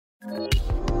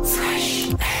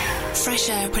Fresh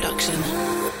Air Production.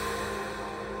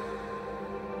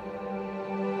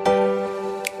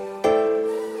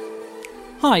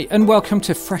 Hi, and welcome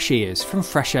to Fresh Ears from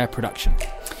Fresh Air Production.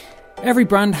 Every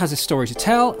brand has a story to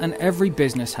tell, and every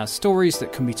business has stories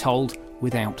that can be told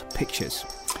without pictures.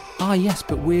 Ah yes,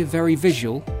 but we're very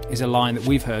visual is a line that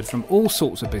we've heard from all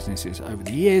sorts of businesses over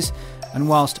the years, and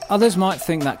whilst others might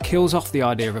think that kills off the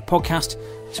idea of a podcast,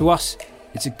 to us,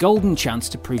 it's a golden chance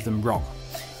to prove them wrong.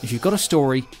 If you've got a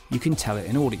story, you can tell it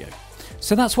in audio.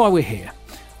 So that's why we're here.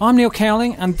 I'm Neil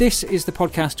Cowling, and this is the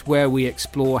podcast where we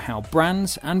explore how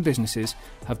brands and businesses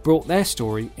have brought their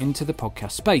story into the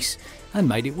podcast space and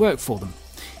made it work for them.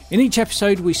 In each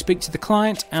episode, we speak to the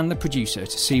client and the producer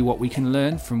to see what we can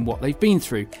learn from what they've been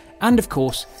through, and of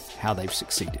course, how they've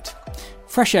succeeded.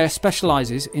 Fresh Air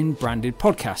specialises in branded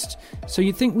podcasts, so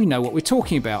you'd think we know what we're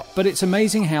talking about, but it's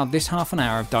amazing how this half an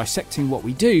hour of dissecting what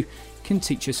we do can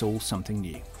teach us all something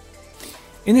new.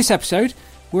 In this episode,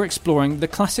 we're exploring the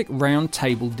classic round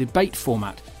table debate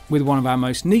format with one of our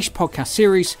most niche podcast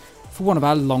series for one of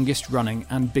our longest running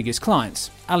and biggest clients,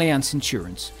 Allianz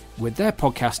Insurance, with their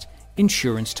podcast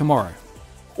Insurance Tomorrow.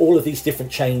 All of these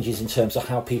different changes in terms of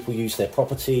how people use their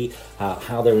property,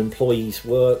 how their employees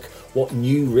work, what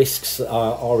new risks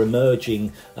are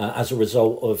emerging as a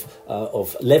result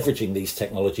of leveraging these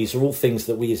technologies are all things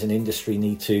that we as an industry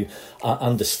need to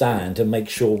understand and make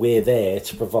sure we're there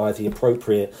to provide the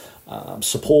appropriate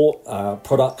support,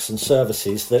 products and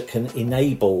services that can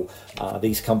enable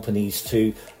these companies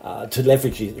to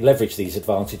leverage these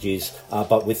advantages,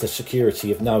 but with the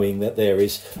security of knowing that there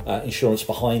is insurance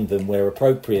behind them where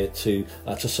appropriate to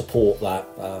support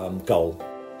that goal.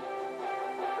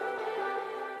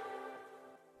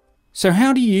 So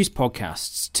how do you use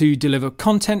podcasts to deliver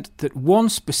content that one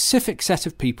specific set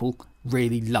of people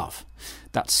really love?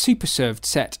 That super served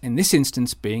set in this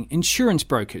instance being insurance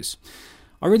brokers.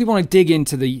 I really want to dig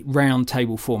into the round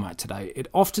table format today. It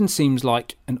often seems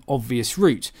like an obvious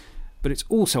route, but it's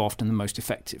also often the most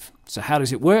effective. So how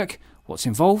does it work? What's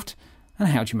involved? And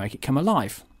how do you make it come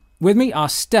alive? With me are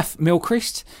Steph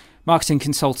Milchrist, marketing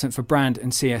consultant for brand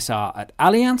and CSR at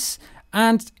Allianz,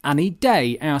 and Annie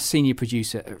Day, our senior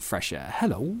producer at Fresh Air.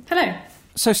 Hello. Hello.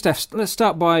 So Steph, let's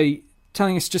start by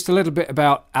telling us just a little bit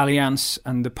about Allianz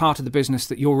and the part of the business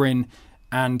that you're in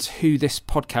and who this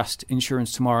podcast,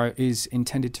 Insurance Tomorrow, is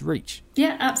intended to reach.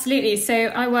 Yeah, absolutely. So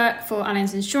I work for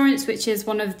Allianz Insurance, which is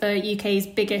one of the UK's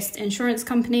biggest insurance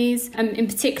companies. In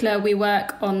particular, we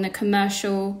work on the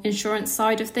commercial insurance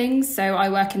side of things. So I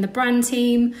work in the brand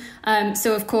team.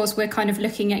 So of course, we're kind of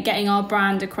looking at getting our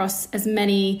brand across as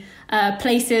many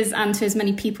places and to as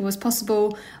many people as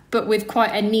possible, but with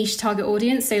quite a niche target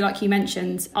audience. So like you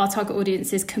mentioned, our target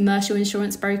audience is commercial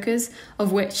insurance brokers,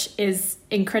 of which is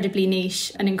incredibly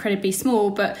niche and incredibly small,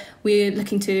 but we're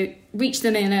looking to reach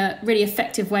them in a really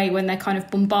effective way when they're kind of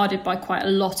bombarded by quite a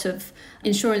lot of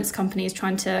insurance companies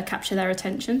trying to capture their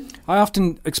attention. I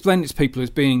often explain it to people as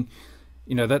being,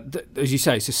 you know, that as you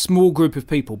say, it's a small group of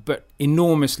people, but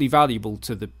enormously valuable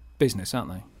to the business,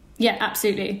 aren't they? Yeah,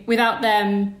 absolutely. Without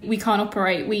them, we can't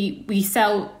operate. We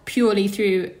sell purely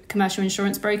through commercial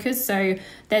insurance brokers, so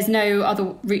there's no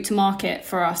other route to market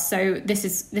for us. So this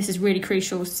is really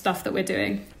crucial stuff that we're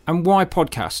doing. And why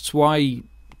podcasts? Why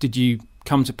did you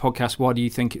come to podcasts? Why do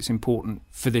you think it's important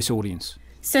for this audience?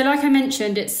 So like I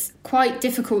mentioned, it's quite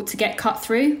difficult to get cut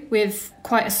through with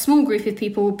quite a small group of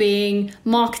people being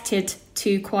marketed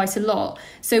to quite a lot.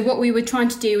 So what we were trying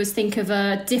to do was think of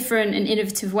a different and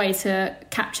innovative way to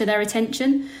capture their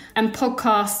attention. And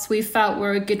podcasts we felt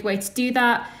were a good way to do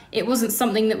that. It wasn't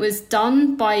something that was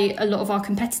done by a lot of our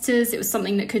competitors. It was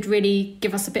something that could really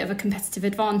give us a bit of a competitive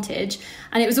advantage.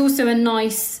 And it was also a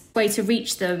nice way to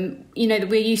reach them. You know, that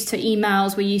we're used to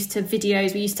emails, we're used to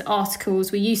videos, we're used to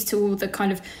articles, we're used to all the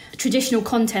kind of traditional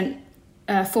content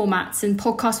formats, and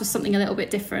podcast was something a little bit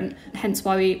different. Hence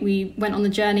why we went on the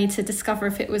journey to discover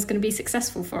if it was going to be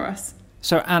successful for us.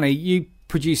 So Annie, you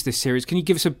produced this series. Can you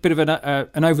give us a bit of an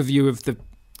overview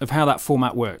of how that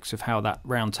format works, of how that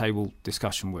roundtable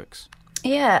discussion works?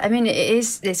 Yeah, I mean,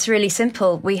 it's really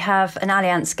simple. We have an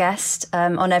Allianz guest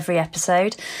on every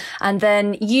episode, and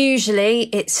then usually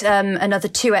it's another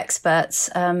two experts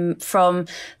from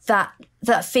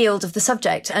that field of the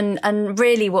subject. And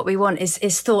really what we want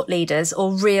is thought leaders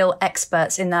or real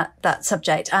experts in that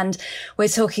subject. And we're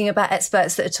talking about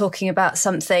experts that are talking about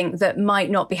something that might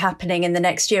not be happening in the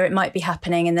next year. It might be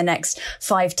happening in the next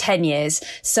 5-10 years.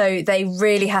 So they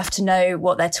really have to know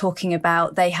what they're talking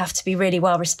about. They have to be really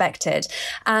well respected.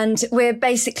 And we're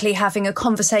basically having a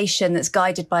conversation that's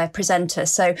guided by a presenter.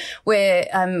 So we're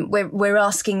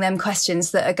asking them questions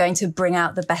that are going to bring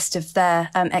out the best of their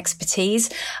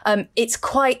expertise. It's it's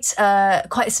quite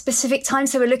a specific time.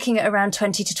 So we're looking at around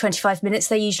 20 to 25 minutes.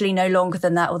 They're usually no longer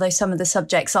than that, although some of the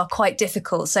subjects are quite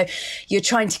difficult. So you're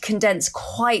trying to condense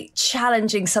quite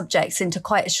challenging subjects into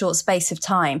quite a short space of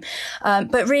time.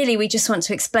 But really, we just want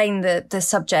to explain the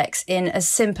subjects in as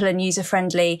simple and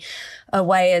user-friendly a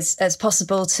way as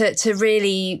possible to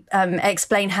really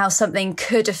explain how something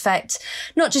could affect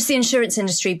not just the insurance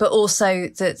industry, but also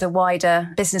the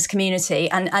wider business community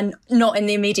and not in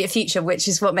the immediate future, which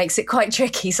is what makes it quite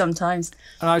tricky sometimes.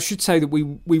 And I should say that we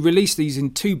release these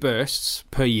in 2 bursts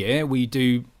per year. We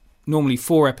do normally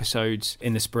 4 episodes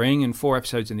in the spring and 4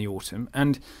 episodes in the autumn.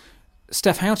 And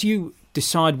Steph, how do you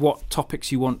decide what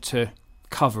topics you want to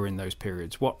cover in those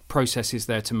periods? What process is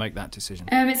there to make that decision?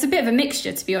 It's a bit of a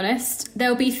mixture, to be honest.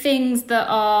 There'll be things that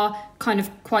are kind of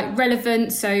quite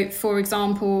relevant. So, for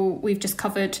example, we've just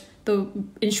covered the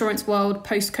insurance world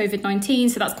post-COVID-19,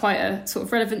 so that's quite a sort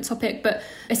of relevant topic. But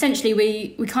essentially,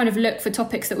 we kind of look for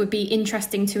topics that would be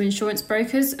interesting to insurance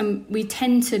brokers, and we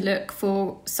tend to look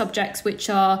for subjects which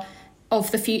are of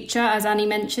the future, as Annie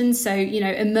mentioned. So,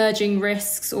 emerging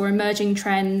risks or emerging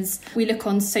trends. We look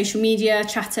on social media,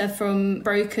 chatter from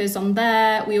brokers on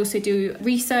there. We also do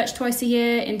research twice a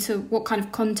year into what kind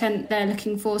of content they're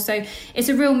looking for. So it's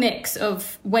a real mix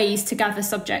of ways to gather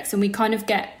subjects, and we kind of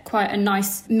get quite a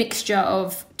nice mixture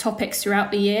of topics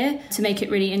throughout the year to make it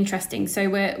really interesting. So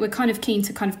we're kind of keen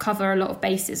to kind of cover a lot of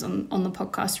bases on the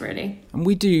podcast, really. And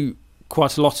we do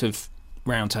quite a lot of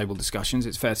roundtable discussions.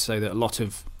 It's fair to say that a lot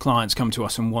of clients come to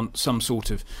us and want some sort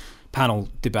of panel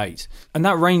debate. And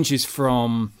that ranges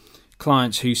from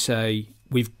clients who say,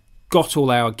 we've got all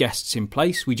our guests in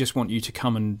place, we just want you to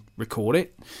come and record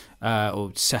it,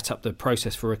 or set up the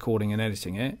process for recording and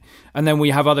editing it. And then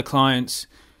we have other clients,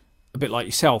 a bit like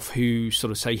yourself, who sort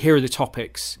of say, here are the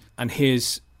topics and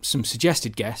here's some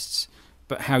suggested guests,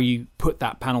 but how you put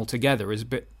that panel together is a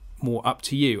bit more up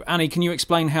to you. Annie, can you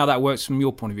explain how that works from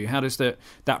your point of view? How does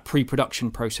that pre-production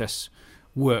process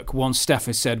work once Steph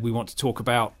has said we want to talk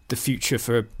about the future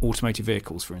for automated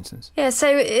vehicles, for instance? Yeah, so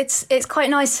it's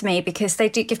quite nice for me because they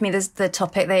do give me the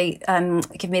topic. They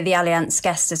give me the Allianz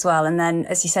guest as well. And then,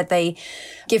 as you said, they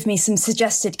give me some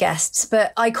suggested guests.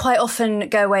 But I quite often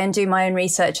go away and do my own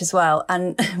research as well.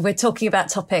 And we're talking about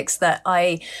topics that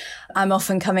I'm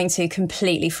often coming to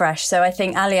completely fresh. So I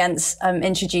think Allianz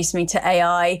introduced me to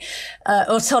AI,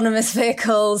 autonomous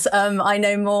vehicles. I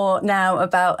know more now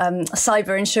about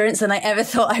cyber insurance than I ever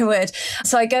thought I would.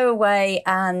 So I go away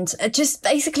and just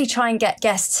basically try and get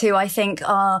guests who I think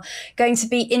are going to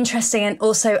be interesting and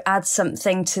also add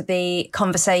something to the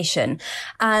conversation.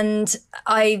 And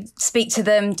I speak to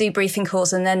them, do briefing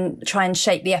calls, and then try and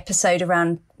shape the episode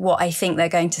around what I think they're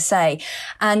going to say.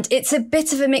 And it's a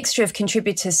bit of a mixture of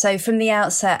contributors. So from the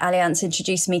outset, Allianz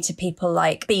introduced me to people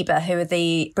like BIBA, who are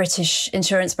the British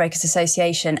Insurance Brokers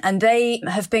Association. And they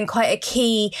have been quite a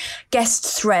key guest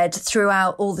thread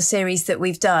throughout all the series that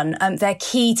we've done. They're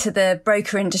key to the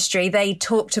broker industry. They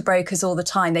talk to brokers all the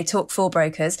time. They talk for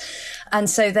brokers. And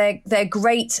so they're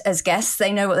great as guests.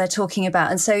 They know what they're talking about.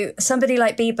 And so somebody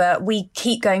like BIBA, we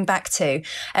keep going back to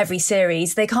every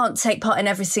series. They can't take part in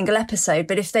every single episode,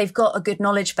 but if they've got a good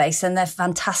knowledge base, then they're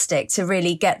fantastic to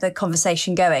really get the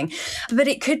conversation going. But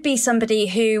it could be somebody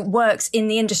who works in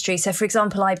the industry. So, for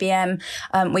example, IBM,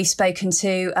 we've spoken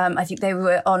to, I think they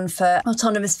were on for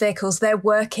autonomous vehicles. They're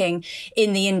working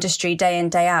in the industry day in,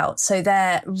 day out. So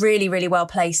they're really, really well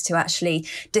placed to actually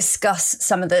discuss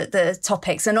some of the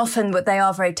topics. And often they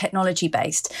are very technology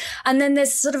based. And then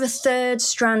there's sort of a third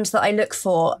strand that I look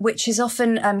for, which is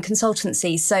often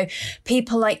consultancies. So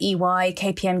people like EY,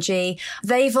 KPMG,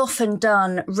 they've often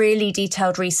done really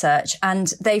detailed research,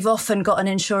 and they've often got an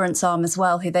insurance arm as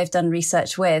well who they've done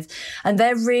research with. And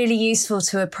they're really useful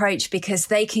to approach because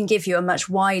they can give you a much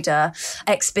wider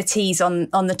expertise on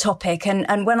the topic.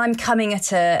 And when I'm coming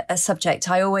at a subject,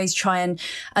 I always try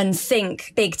and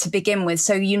think big to begin with.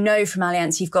 So, from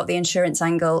Allianz, you've got the insurance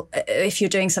angle. If you're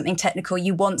doing something technical,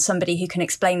 you want somebody who can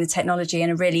explain the technology in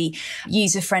a really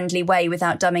user-friendly way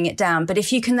without dumbing it down. But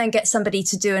if you can then get somebody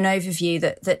to do an overview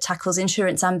that tackles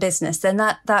insurance and business, then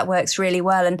that works really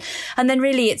well. And then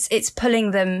really it's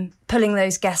pulling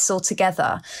those guests all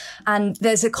together. And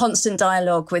there's a constant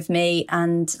dialogue with me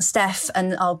and Steph,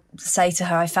 and I'll say to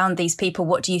her, I found these people,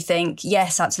 what do you think?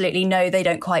 Yes, absolutely. No, they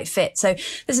don't quite fit. So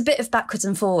there's a bit of backwards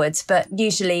and forwards, but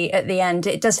usually at the end,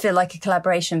 it does feel like a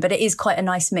collaboration, but it is quite a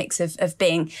nice mix of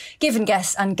being given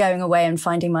guests and going away and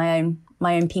finding my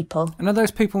my own people. And are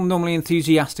those people normally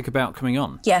enthusiastic about coming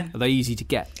on? Yeah. Are they easy to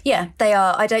get? Yeah, they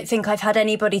are. I don't think I've had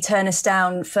anybody turn us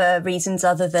down for reasons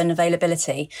other than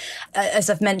availability. As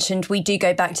I've mentioned, we do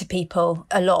go back to people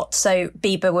a lot. So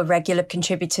BIBA were regular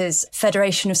contributors.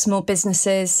 Federation of Small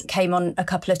Businesses came on a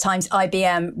couple of times.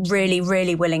 IBM really,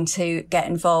 really willing to get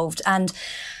involved. And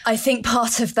I think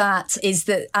part of that is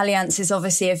that Allianz is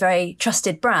obviously a very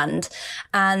trusted brand,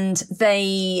 and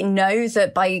they know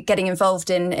that by getting involved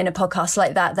in a podcast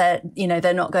like that,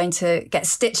 they're not going to get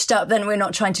stitched up. Then we're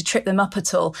not trying to trip them up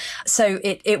at all. So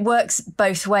it works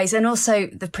both ways. And also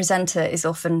the presenter is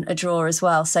often a draw as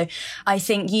well. So I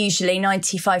think usually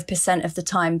 95% of the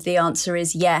time the answer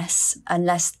is yes,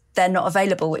 unless they're not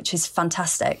available, which is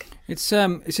fantastic. It's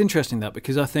interesting that,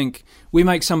 because I think we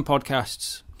make some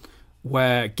podcasts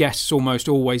where guests almost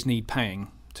always need paying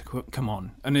to come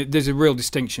on, and there's a real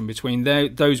distinction between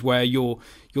those where you're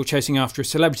chasing after a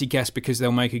celebrity guest because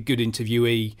they'll make a good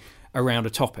interviewee around a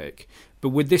topic. But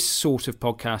with this sort of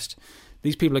podcast,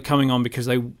 these people are coming on because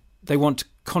they want to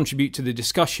contribute to the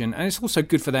discussion, and it's also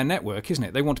good for their network, isn't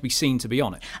it? They want to be seen to be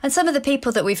on it. And some of the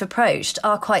people that we've approached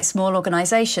are quite small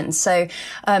organisations. So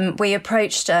we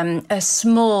approached a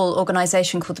small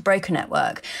organisation called the Broker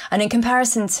Network, and in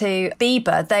comparison to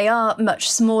BIBA, they are much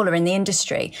smaller in the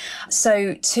industry.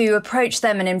 So to approach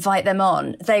them and invite them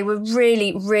on, they were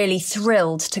really, really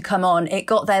thrilled to come on. It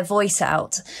got their voice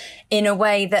out in a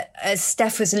way that, as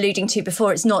Steph was alluding to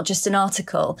before, it's not just an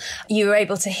article. You were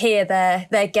able to hear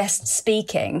their guests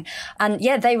speaking. And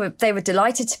yeah, they were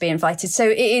delighted to be invited. So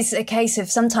it is a case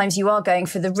of sometimes you are going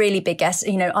for the really big guests.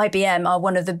 You know, IBM are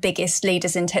one of the biggest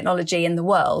leaders in technology in the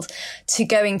world, to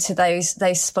going to those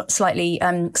slightly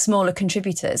smaller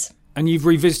contributors. And you've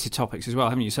revisited topics as well,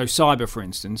 haven't you? So cyber, for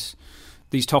instance,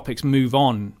 these topics move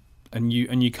on and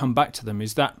you come back to them.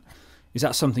 Is that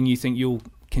something you think you'll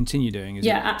continue doing?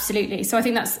 Yeah, absolutely. So I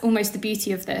think that's almost the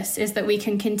beauty of this, is that we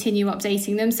can continue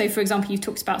updating them. So for example, you've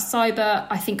talked about cyber.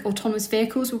 I think autonomous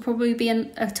vehicles will probably be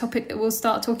a topic that we'll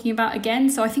start talking about again.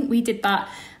 So I think we did that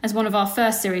as one of our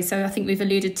first series. So I think we've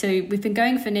been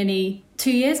going for nearly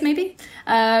 2 years, maybe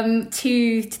 2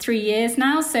 to 3 years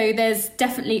now. So there's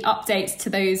definitely updates to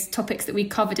those topics that we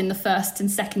covered in the first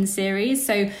and second series.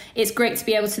 So it's great to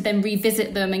be able to then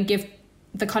revisit them and give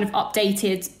the kind of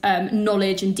updated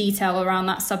knowledge and detail around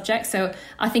that subject. So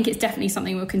I think it's definitely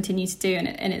something we'll continue to do,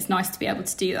 and it's nice to be able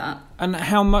to do that. And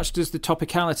how much does the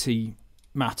topicality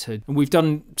matter? And we've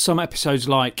done some episodes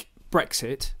like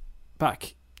Brexit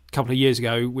back a couple of years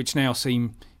ago, which now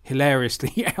seem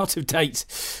hilariously out of date.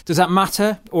 Does that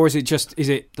matter, or is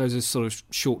it those are sort of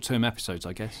short-term episodes,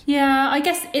 I guess? Yeah, I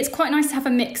guess it's quite nice to have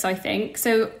a mix, I think.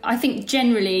 So I think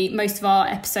generally most of our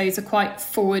episodes are quite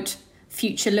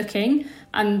future looking,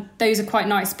 and those are quite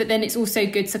nice, but then it's also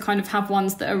good to kind of have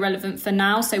ones that are relevant for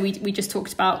now. So we just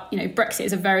talked about, Brexit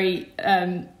is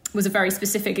was a very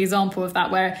specific example of that,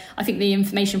 where I think the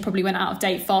information probably went out of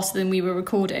date faster than we were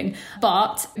recording.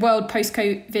 But world post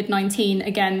COVID-19,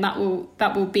 again, that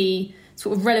will be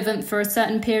sort of relevant for a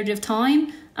certain period of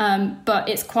time. But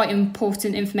it's quite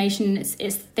important information.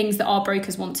 It's things that our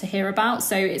brokers want to hear about.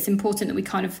 So it's important that we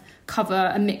kind of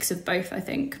cover a mix of both, I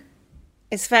think.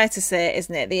 It's fair to say,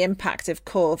 isn't it, the impact of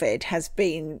COVID has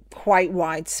been quite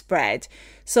widespread.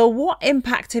 So what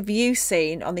impact have you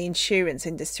seen on the insurance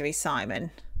industry,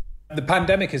 Simon? The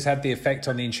pandemic has had the effect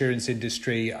on the insurance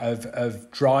industry of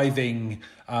driving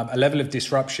a level of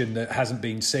disruption that hasn't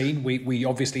been seen. We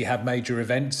obviously have major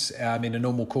events in a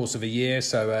normal course of a year,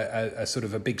 so a sort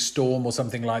of a big storm or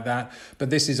something like that.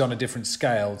 But this is on a different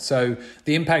scale. So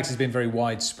the impact has been very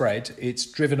widespread. It's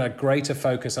driven a greater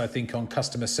focus, I think, on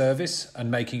customer service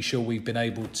and making sure we've been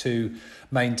able to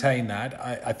maintain that.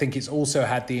 I think it's also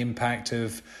had the impact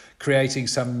of creating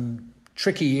some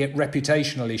tricky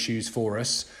reputational issues for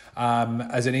us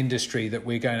as an industry that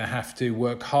we're going to have to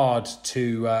work hard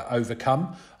to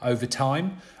overcome over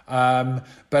time.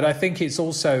 But I think it's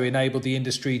also enabled the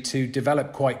industry to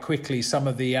develop quite quickly some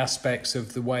of the aspects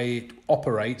of the way it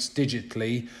operates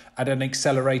digitally at an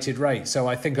accelerated rate. So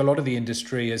I think a lot of the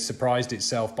industry has surprised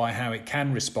itself by how it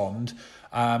can respond.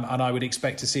 And I would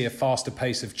expect to see a faster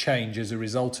pace of change as a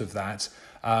result of that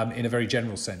in a very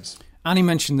general sense. Annie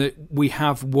mentioned that we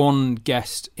have one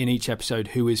guest in each episode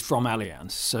who is from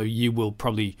Allianz, so you will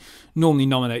probably normally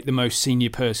nominate the most senior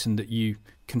person that you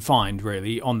can find,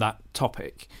 really, on that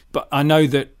topic. But I know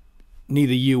that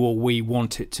neither you or we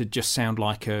want it to just sound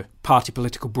like a party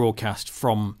political broadcast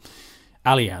from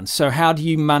Allianz. So how do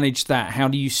you manage that? How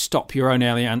do you stop your own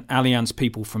Allianz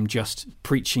people from just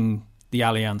preaching the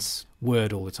Allianz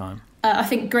word all the time? I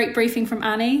think great briefing from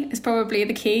Annie is probably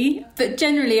the key. But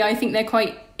generally, I think they're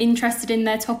quite interested in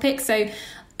their topic. So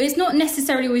it's not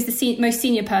necessarily always the most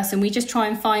senior person. We just try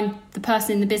and find the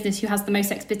person in the business who has the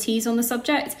most expertise on the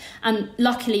subject. And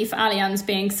luckily for Allianz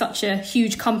being such a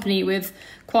huge company with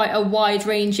quite a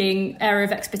wide-ranging area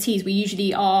of expertise, we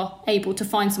usually are able to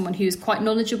find someone who's quite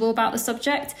knowledgeable about the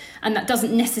subject. And that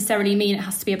doesn't necessarily mean it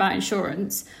has to be about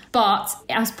insurance. But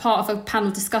as part of a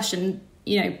panel discussion,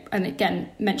 and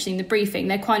again, mentioning the briefing,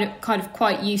 they're kind of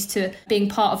quite used to being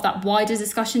part of that wider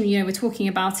discussion. We're talking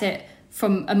about it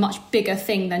from a much bigger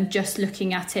thing than just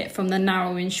looking at it from the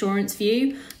narrow insurance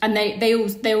view. And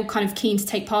they all kind of keen to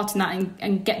take part in that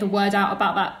and get the word out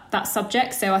about that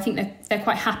subject. So I think they're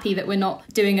quite happy that we're not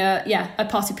doing a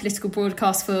party political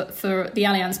broadcast for the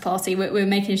Allianz party. We're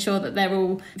making sure that they're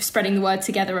all spreading the word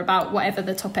together about whatever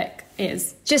the topic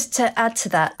is. Just to add to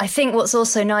that, I think what's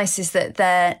also nice is that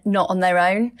they're not on their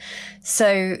own.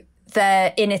 So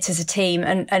they're in it as a team.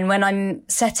 And when I'm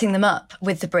setting them up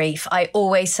with the brief, I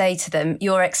always say to them,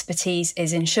 your expertise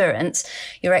is insurance.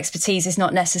 Your expertise is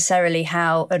not necessarily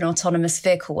how an autonomous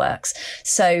vehicle works.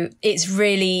 So it's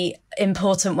really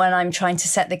important when I'm trying to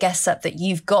set the guests up that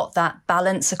you've got that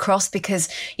balance across, because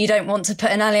you don't want to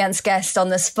put an Allianz guest on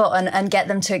the spot and get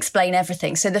them to explain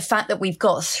everything. So the fact that we've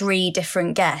got 3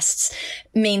 different guests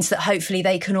means that hopefully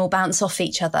they can all bounce off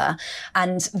each other.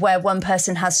 And where one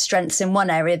person has strengths in one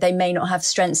area, they may not have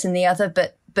strengths in the other,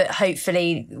 but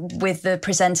hopefully with the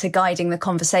presenter guiding the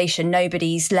conversation,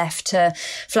 nobody's left to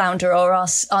flounder or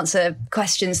answer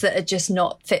questions that are just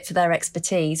not fit for their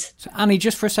expertise. So Annie,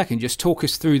 just for a second, just talk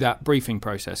us through that briefing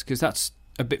process, because that's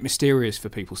a bit mysterious for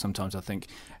people sometimes, I think.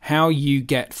 How you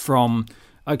get from,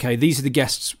 okay, these are the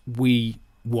guests we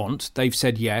want, they've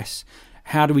said yes.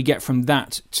 How do we get from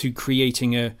that to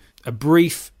creating a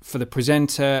brief for the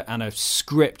presenter and a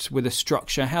script with a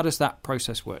structure? How does that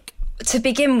process work? To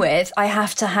begin with, I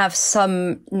have to have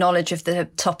some knowledge of the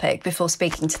topic before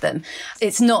speaking to them.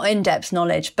 It's not in-depth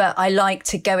knowledge, but I like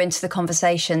to go into the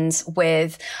conversations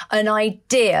with an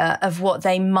idea of what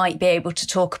they might be able to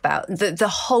talk about. The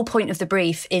whole point of the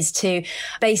brief is to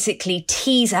basically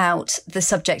tease out the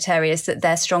subject areas that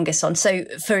they're strongest on. So,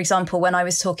 for example, when I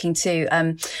was talking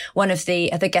to one of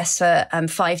the other guests for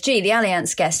 5G, the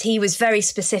Allianz guest, he was very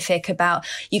specific about,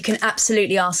 you can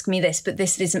absolutely ask me this, but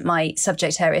this isn't my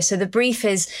subject area. So the brief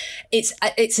is, it's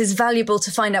as valuable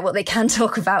to find out what they can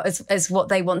talk about as what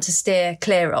they want to steer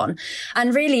clear on.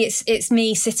 And really it's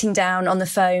me sitting down on the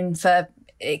phone for,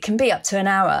 it can be up to an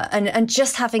hour and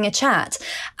just having a chat.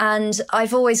 And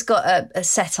I've always got a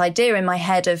set idea in my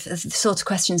head of the sort of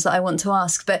questions that I want to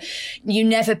ask, but you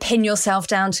never pin yourself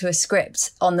down to a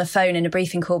script on the phone in a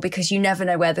briefing call, because you never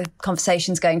know where the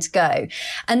conversation's going to go.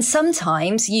 And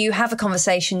sometimes you have a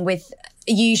conversation with,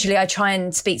 usually I try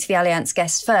and speak to the Allianz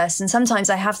guest first, and sometimes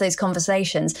I have those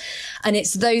conversations, and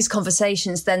it's those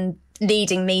conversations then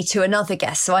leading me to another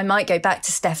guest. So I might go back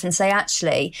to Steph and say,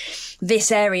 actually,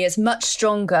 this area is much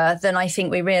stronger than I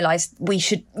think we realised. We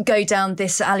should go down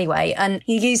this alleyway. And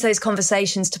you use those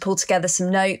conversations to pull together some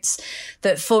notes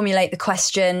that formulate the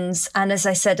questions. And as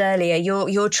I said earlier,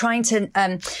 you're trying to,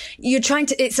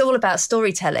 it's all about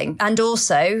storytelling. And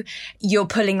also you're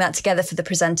pulling that together for the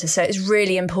presenter. So it's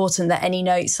really important that any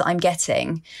notes that I'm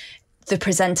getting, the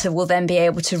presenter will then be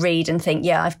able to read and think,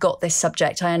 yeah, I've got this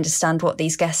subject. I understand what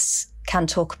these guests can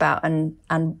talk about and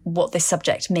what this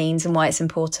subject means and why it's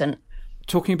important.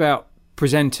 Talking about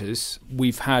presenters,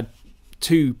 we've had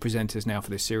 2 presenters now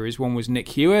for this series. One was Nick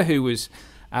Hewer, who was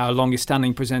our longest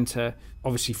standing presenter,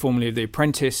 obviously formerly of The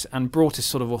Apprentice, and brought a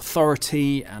sort of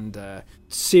authority and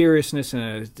seriousness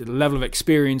and a level of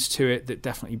experience to it that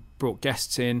definitely brought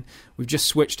guests in. We've just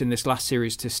switched in this last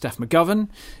series to Steph McGovern,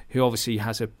 who obviously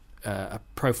has a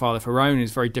profile of her own,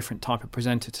 is a very different type of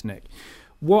presenter to Nick.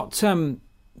 What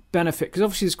benefit, because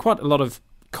obviously there's quite a lot of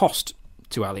cost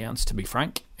to Allianz, to be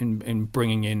frank, in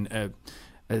bringing in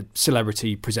a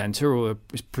celebrity presenter or a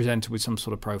presenter with some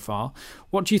sort of profile.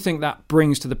 What do you think that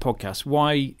brings to the podcast?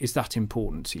 Why is that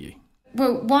important to you?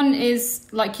 Well, one is,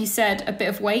 like you said, a bit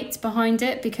of weight behind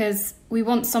it, because we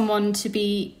want someone to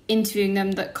be interviewing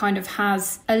them that kind of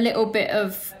has a little bit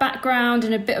of background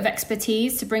and a bit of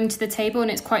expertise to bring to the table.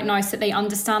 And it's quite nice that they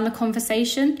understand the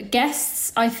conversation.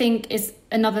 Guests, I think, is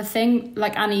another thing.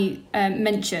 Like Annie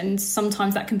mentioned,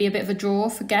 sometimes that can be a bit of a draw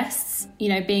for guests,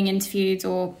 being interviewed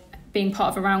or being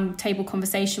part of a round table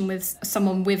conversation with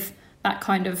someone with that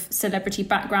kind of celebrity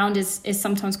background is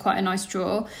sometimes quite a nice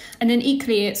draw. And then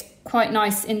equally, it's quite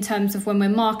nice in terms of when we're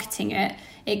marketing it,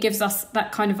 it gives us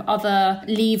that kind of other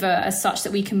lever as such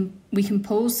that we can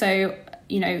pull. So,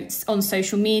 on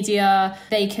social media,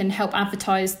 they can help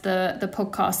advertise the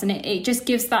podcast, and it just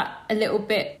gives that a little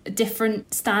bit different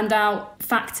standout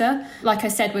factor. Like I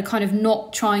said, we're kind of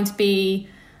not trying to be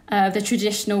the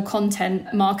traditional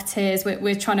content marketers.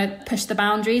 We're trying to push the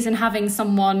boundaries, and having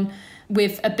someone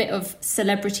with a bit of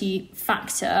celebrity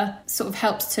factor sort of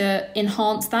helps to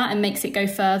enhance that and makes it go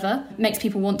further, makes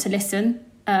people want to listen.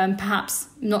 Perhaps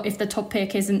not if the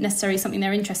topic isn't necessarily something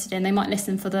they're interested in, they might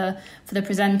listen for the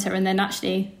presenter and then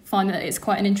actually find that it's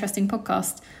quite an interesting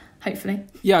podcast, hopefully.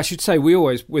 Yeah, I should say we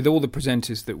always, with all the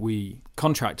presenters that we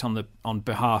contract on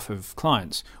behalf of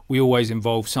clients, we always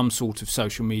involve some sort of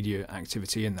social media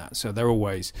activity in that. So they're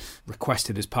always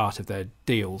requested as part of their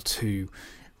deal to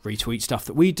retweet stuff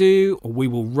that we do, or we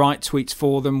will write tweets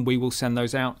for them, we will send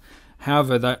those out,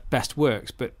 however that best works.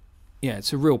 But yeah,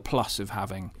 it's a real plus of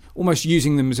having, almost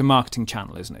using them as a marketing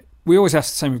channel, isn't it? We always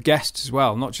ask the same of guests as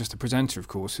well, not just the presenter, of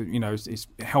course. You know, it's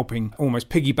helping almost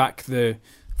piggyback the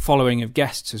following of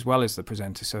guests as well as the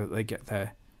presenter, so that they get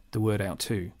the word out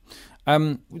too.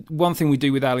 One thing we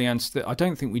do with Allianz that I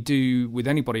don't think we do with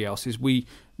anybody else is we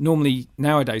normally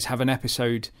nowadays have an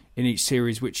episode in each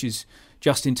series which is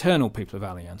just internal people of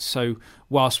Allianz. So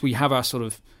whilst we have our sort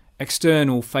of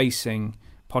external facing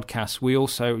podcasts, we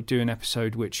also do an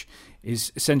episode which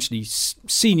is essentially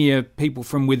senior people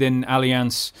from within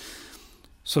Allianz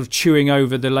sort of chewing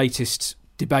over the latest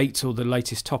debate or the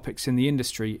latest topics in the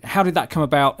industry. How did that come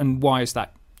about, and why is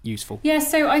that useful? Yeah,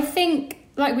 so I think,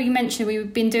 like we mentioned,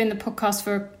 we've been doing the podcast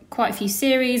for quite a few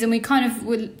series, and we kind of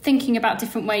were thinking about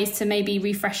different ways to maybe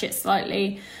refresh it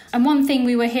slightly. And one thing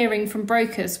we were hearing from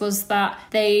brokers was that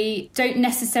they don't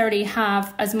necessarily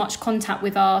have as much contact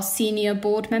with our senior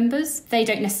board members. They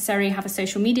don't necessarily have a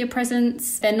social media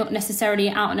presence. They're not necessarily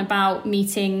out and about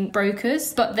meeting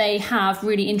brokers, but they have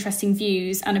really interesting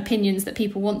views and opinions that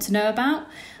people want to know about.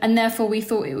 And therefore we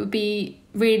thought it would be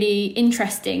really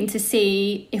interesting to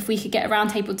see if we could get a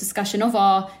roundtable discussion of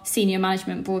our senior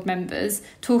management board members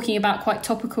talking about quite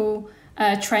topical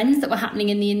trends that were happening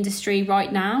in the industry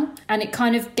right now. And it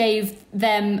kind of gave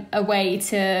them a way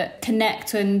to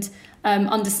connect and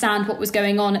understand what was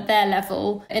going on at their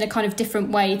level in a kind of different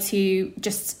way to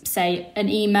just, say, an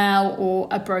email or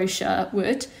a brochure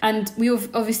would. And we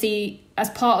obviously, as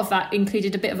part of that,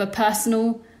 included a bit of a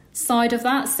personal side of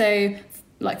that. So,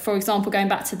 like, for example, going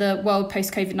back to the world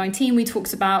post-COVID-19, we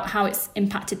talked about how it's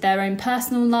impacted their own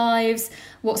personal lives,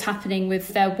 what's happening with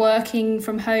their working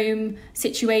from home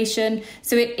situation.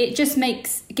 So it just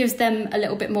gives them a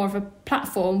little bit more of a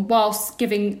platform, whilst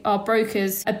giving our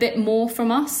brokers a bit more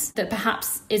from us that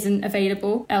perhaps isn't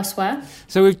available elsewhere.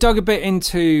 So we've dug a bit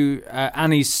into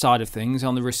Annie's side of things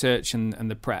on the research and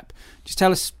the prep.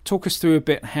 Just talk us through a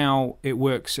bit how it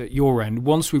works at your end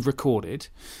once we've recorded.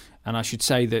 And I should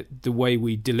say that the way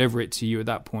we deliver it to you at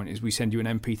that point is we send you an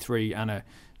MP3 and a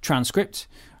transcript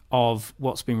of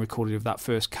what's been recorded of that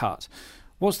first cut.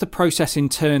 What's the process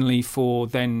internally for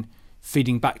then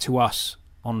feeding back to us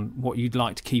on what you'd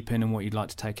like to keep in and what you'd like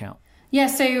to take out? Yeah,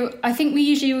 so I think we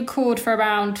usually record for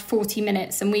around 40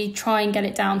 minutes and we try and get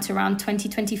it down to around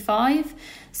 20-25.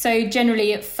 So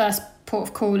generally at first port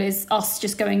of call is us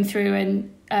just going through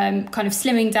and kind of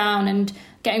slimming down and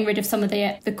getting rid of some of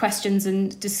the questions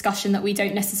and discussion that we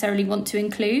don't necessarily want to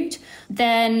include.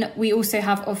 Then we also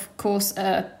have, of course,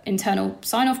 an internal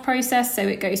sign-off process. So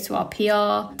it goes to our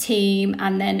PR team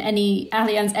and then any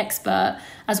Allianz expert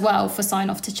as well for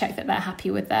sign-off to check that they're happy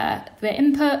with their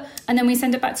input. And then we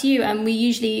send it back to you. And we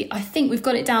usually, I think we've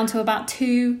got it down to about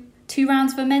two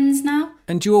rounds of amends now.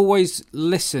 And do you always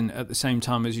listen at the same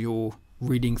time as you're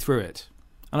reading through it?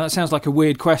 And that sounds like a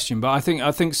weird question, but I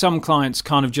think some clients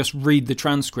kind of just read the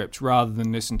transcript rather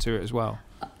than listen to it as well.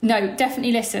 No,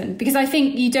 definitely listen, because I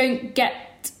think you don't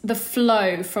get the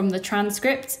flow from the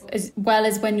transcript as well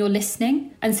as when you're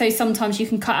listening. And so sometimes you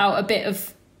can cut out a bit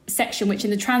of section which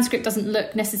in the transcript doesn't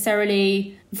look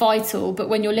necessarily vital, but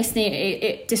when you're listening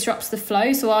it disrupts the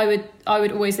flow. So I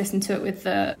would always listen to it with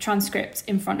the transcript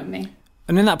in front of me.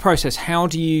 And in that process, how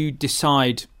do you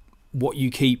decide what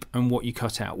you keep and what you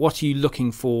cut out? What are you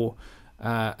looking for,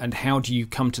 and how do you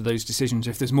come to those decisions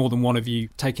if there's more than one of you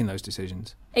taking those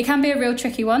decisions? It can be a real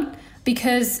tricky one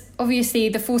because obviously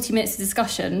the 40 minutes of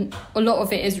discussion, a lot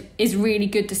of it is really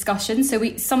good discussion. So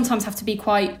we sometimes have to be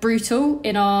quite brutal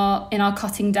in our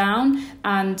cutting down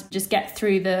and just get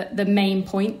through the main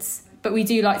points. But we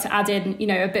do like to add in,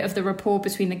 a bit of the rapport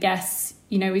between the guests.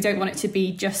 We don't want it to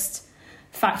be just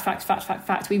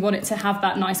fact. We want it to have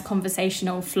that nice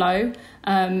conversational flow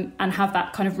and have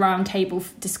that kind of round table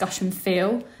discussion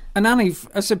feel. And Annie,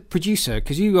 as a producer,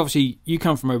 because you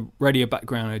come from a radio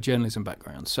background, a journalism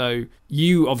background, so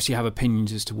you obviously have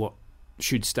opinions as to what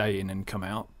should stay in and come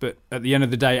out. But at the end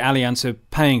of the day, Allianz are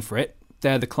paying for it.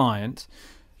 They're the client.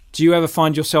 Do you ever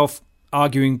find yourself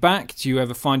arguing back? Do you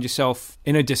ever find yourself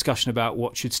in a discussion about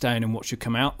what should stay in and what should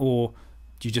come out? Or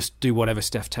do you just do whatever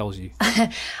Steph tells you?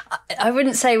 I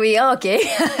wouldn't say we argue,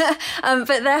 but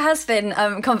there has been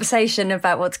conversation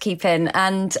about what to keep in.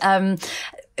 And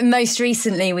most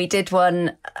recently we did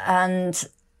one and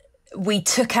we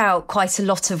took out quite a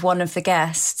lot of one of the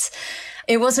guests.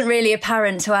 It wasn't really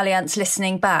apparent to Allianz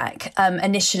listening back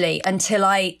initially until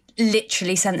I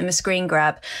literally sent them a screen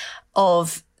grab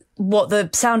of what the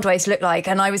sound waves look like.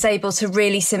 And I was able to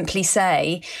really simply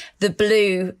say the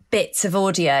blue bits of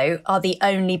audio are the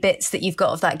only bits that you've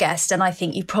got of that guest. And I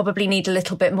think you probably need a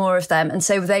little bit more of them. And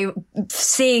so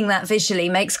seeing that visually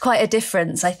makes quite a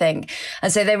difference, I think.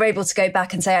 And so they were able to go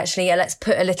back and say, actually, yeah, let's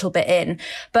put a little bit in.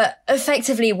 But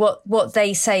effectively what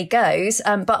they say goes.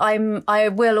 But I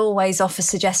will always offer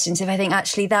suggestions if I think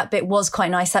actually that bit was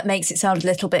quite nice. That makes it sound a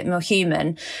little bit more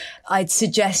human. I'd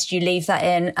suggest you leave that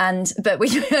in. But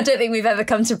I don't think we've ever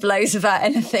come to blows about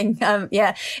anything.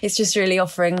 It's just really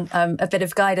offering a bit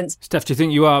of guidance. Steph, do you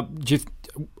think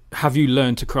have you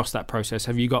learned to cross that process?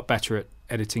 Have you got better at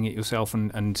editing it yourself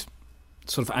and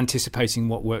sort of anticipating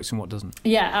what works and what doesn't?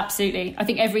 Yeah, absolutely. I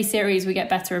think every series we get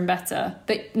better and better.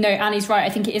 But no, Annie's right.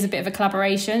 I think it is a bit of a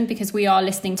collaboration because we are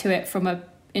listening to it from a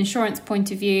insurance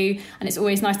point of view, and it's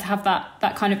always nice to have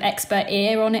that kind of expert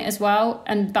ear on it as well.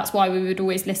 And that's why we would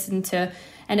always listen to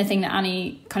anything that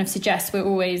Annie kind of suggests. We're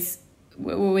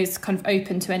always kind of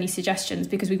open to any suggestions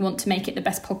because we want to make it the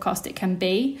best podcast it can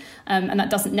be, and that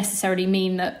doesn't necessarily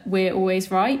mean that we're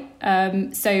always right.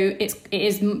 So it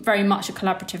is very much a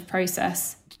collaborative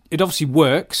process. It obviously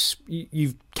works.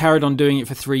 You've carried on doing it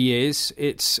for 3 years.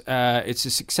 It's a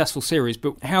successful series,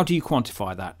 but how do you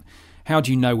quantify that? How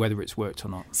do you know whether it's worked or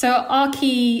not? So our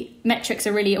key metrics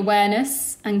are really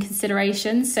awareness and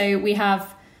consideration. So we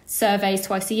have surveys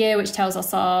twice a year, which tells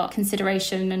us our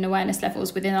consideration and awareness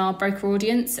levels within our broker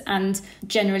audience. And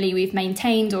generally, we've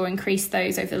maintained or increased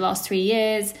those over the last 3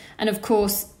 years. And of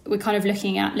course, we're kind of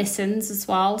looking at listens as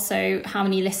well. So how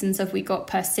many listens have we got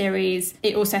per series?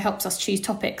 It also helps us choose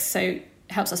topics. So it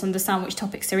helps us understand which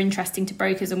topics are interesting to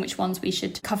brokers and which ones we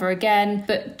should cover again.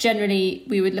 But generally,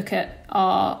 we would look at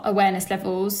our awareness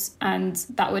levels, and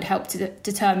that would help to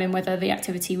determine whether the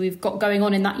activity we've got going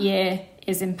on in that year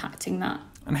is impacting that.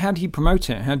 And how do you promote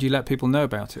it? How do you let people know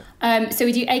about it? So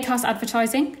we do Acast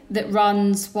advertising that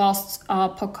runs whilst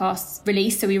our podcasts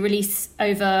release. So we release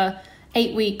over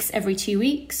 8 weeks every 2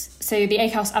 weeks. So the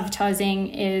Acast advertising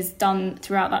is done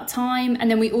throughout that time.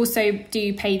 And then we also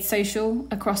do paid social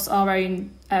across our own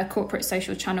corporate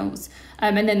social channels.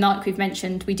 And then, like we've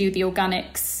mentioned, we do the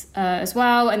organics as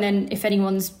well. And then if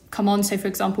anyone's come on, so for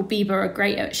example, Bieber are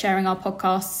great at sharing our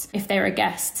podcasts if they're a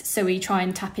guest. So we try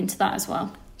and tap into that as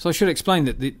well. So I should explain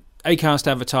that the Acast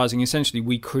advertising, essentially,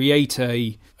 we create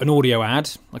an audio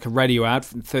ad, like a radio ad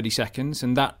for 30 seconds,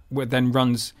 and that then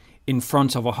runs in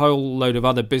front of a whole load of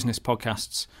other business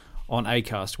podcasts on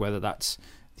Acast, whether that's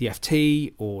the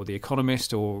FT or The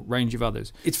Economist or a range of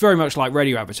others. It's very much like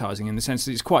radio advertising in the sense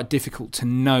that it's quite difficult to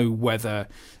know whether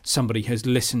somebody has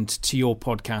listened to your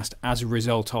podcast as a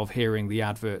result of hearing the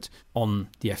advert on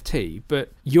the FT.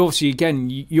 But you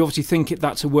obviously think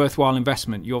that's a worthwhile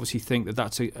investment. You obviously think that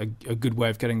that's a good way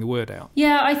of getting the word out.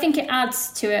 Yeah, I think it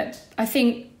adds to it. I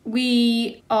think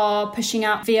we are pushing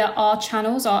out via our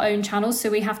channels, our own channels,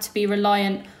 so we have to be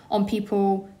reliant on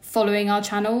people following our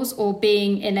channels or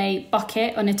being in a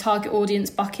bucket, on a target audience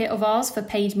bucket of ours for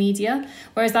paid media,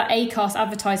 whereas that Acast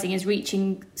advertising is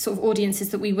reaching sort of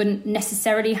audiences that we wouldn't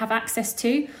necessarily have access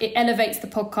to. It elevates the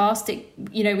podcast.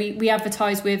 We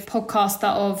advertise with podcasts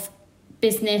that are of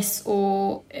business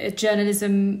or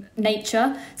journalism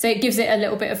nature, so it gives it a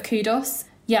little bit of kudos.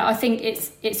 Yeah, I think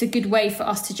it's a good way for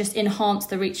us to just enhance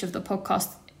the reach of the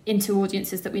podcast into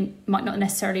audiences that we might not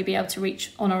necessarily be able to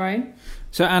reach on our own.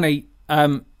 So Annie,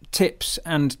 tips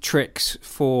and tricks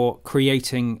for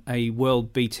creating a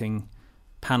world-beating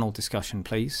panel discussion,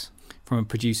 please, from a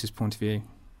producer's point of view.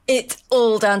 It's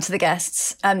all down to the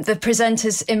guests. The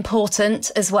presenter's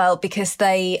important as well because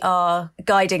they are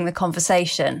guiding the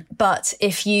conversation. But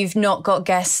if you've not got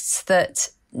guests that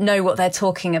know what they're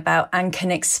talking about and can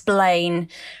explain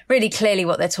really clearly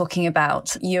what they're talking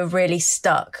about, you're really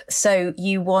stuck. So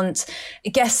you want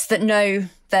guests that know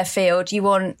their field. You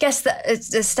want guests that,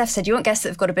 as Steph said, you want guests that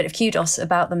have got a bit of kudos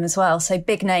about them as well. So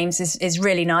big names is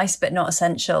really nice, but not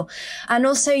essential. And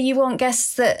also you want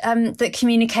guests that that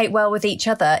communicate well with each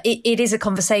other. It is a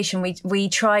conversation. We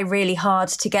try really hard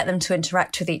to get them to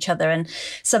interact with each other. And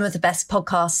some of the best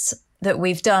podcasts that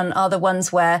we've done are the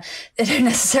ones where they don't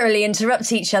necessarily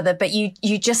interrupt each other, but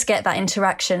you just get that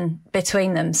interaction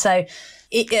between them. So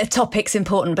a topic's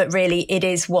important, but really it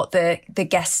is what the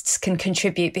guests can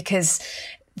contribute, because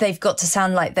they've got to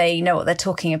sound like they know what they're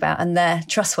talking about and they're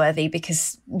trustworthy,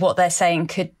 because what they're saying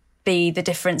could be the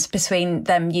difference between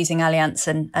them using Allianz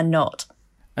and not.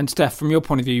 And Steph, from your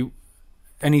point of view,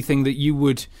 anything that you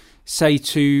would say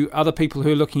to other people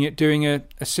who are looking at doing a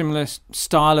similar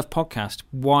style of podcast?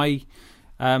 Why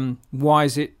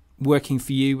is it working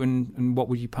for you, and what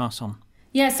would you pass on?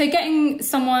 Yeah, so getting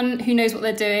someone who knows what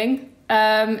they're doing.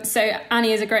 So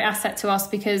Annie is a great asset to us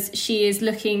because she is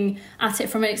looking at it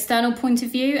from an external point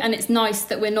of view, and it's nice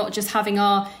that we're not just having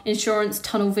our insurance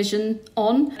tunnel vision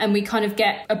on, and we kind of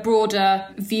get a broader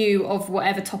view of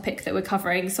whatever topic that we're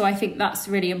covering. So I think that's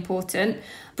really important.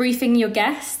 Briefing your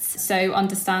guests, so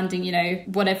understanding,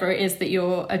 whatever it is that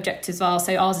your objectives are.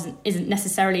 So ours isn't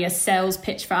necessarily a sales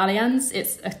pitch for Allianz,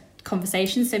 it's a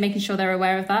conversation, so making sure they're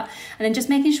aware of that, and then just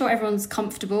making sure everyone's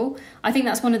comfortable. I think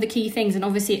that's one of the key things, and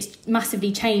obviously it's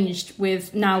massively changed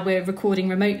with now we're recording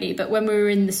remotely, but when we were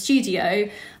in the studio,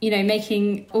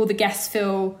 making all the guests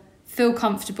feel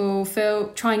comfortable,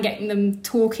 try and get them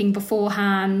talking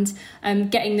beforehand,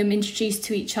 getting them introduced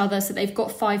to each other so they've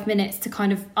got 5 minutes to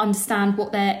kind of understand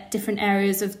what their different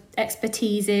areas of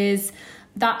expertise is.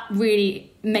 That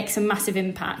really makes a massive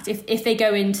impact. If they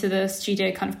go into the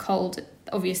studio kind of cold,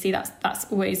 obviously that's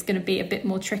always going to be a bit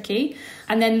more tricky.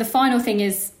 And then the final thing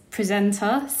is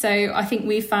presenter. So I think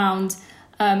we found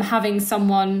having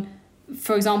someone,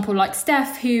 for example, like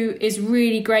Steph, who is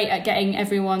really great at getting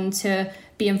everyone to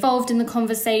be involved in the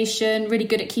conversation, really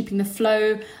good at keeping the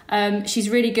flow. She's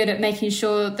really good at making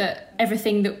sure that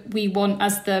everything that we want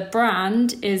as the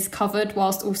brand is covered,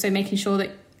 whilst also making sure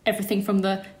that everything from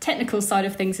the technical side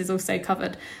of things is also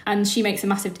covered. And she makes a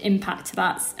massive impact to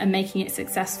that and making it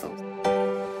successful.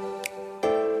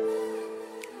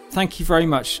 Thank you very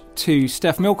much to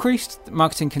Steph Milcreast,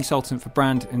 marketing consultant for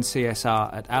brand and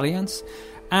CSR at Allianz,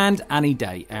 and Annie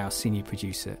Day, our senior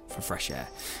producer for Fresh Air.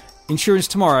 Insurance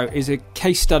Tomorrow is a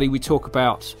case study we talk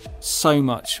about so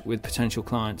much with potential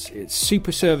clients. It's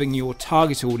super serving your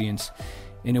target audience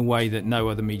in a way that no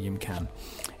other medium can.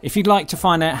 If you'd like to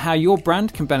find out how your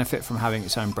brand can benefit from having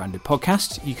its own branded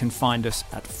podcast, you can find us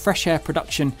at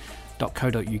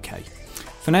freshairproduction.co.uk.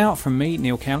 For now, from me,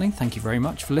 Neil Cowling, thank you very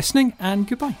much for listening, and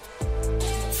goodbye.